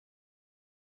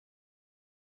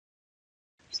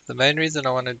The main reason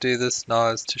I want to do this now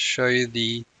is to show you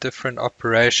the different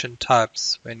operation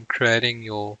types when creating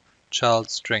your child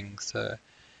string. So in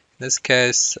this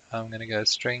case, I'm going to go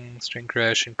string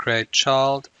creation, create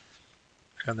child,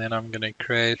 and then I'm going to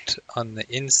create on the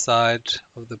inside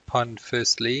of the pond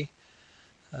firstly,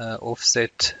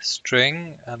 offset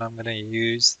string, and I'm going to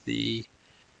use the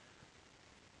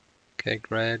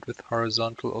grade with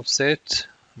horizontal offset.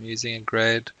 I'm using a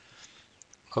grade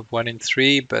of 1 in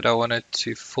 3, but I want it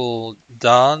to fall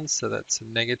down, so that's a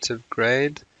negative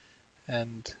grade.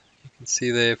 And you can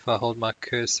see there, if I hold my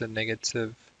cursor,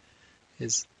 negative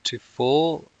is to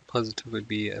fall, positive would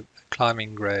be a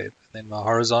climbing grade. Then my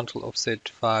horizontal offset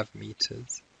 5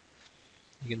 meters.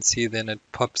 You can see then it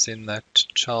pops in that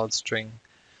child string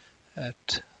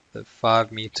at the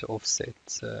 5-meter offset.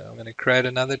 So I'm going to create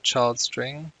another child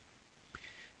string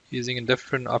using a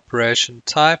different operation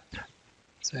type.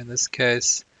 So in this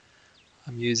case,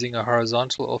 I'm using a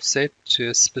horizontal offset to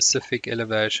a specific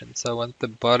elevation. So I want the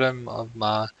bottom of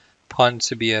my pond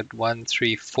to be at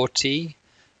 1340,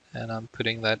 and I'm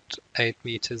putting that 8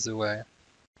 meters away.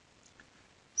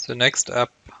 So next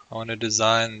up, I want to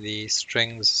design the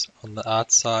strings on the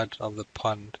outside of the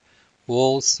pond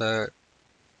wall. So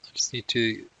I just need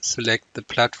to select the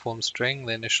platform string,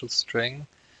 the initial string,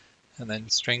 and then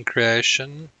string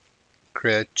creation,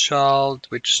 create child,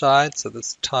 which side? So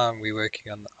this time we're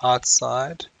working on the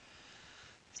outside.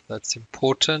 So that's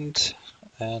important.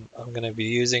 And I'm going to be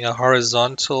using a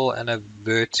horizontal and a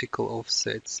vertical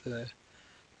offset. So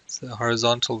it's a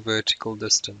horizontal vertical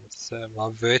distance. So my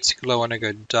vertical I want to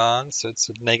go down, so it's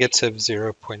a negative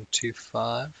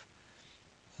 0.25.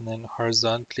 And then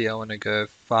horizontally I want to go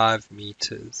 5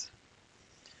 meters.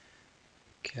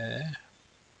 Okay.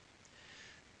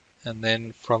 And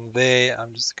then from there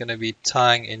I'm just going to be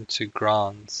tying into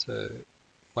ground. So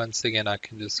once again I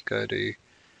can just go to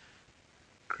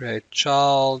create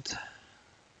child,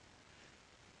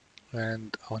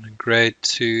 and I want to grade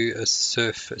to a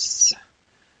surface.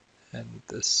 And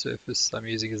the surface I'm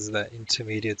using is that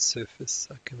intermediate surface.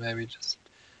 I can maybe just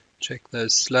check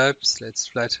those slopes. Let's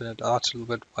flatten it out a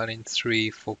little bit. 1 in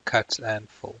 3 for cut and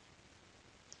fill.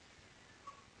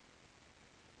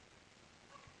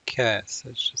 Okay, so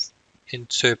it's just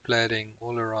interpolating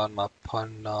all around my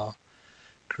pond now,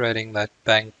 creating that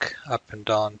bank up and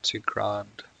down to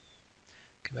ground.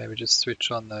 Can maybe just switch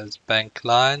on those bank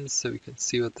lines so we can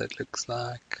see what that looks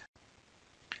like.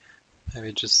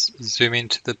 Maybe just zoom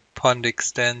into the pond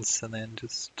extents and then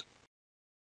just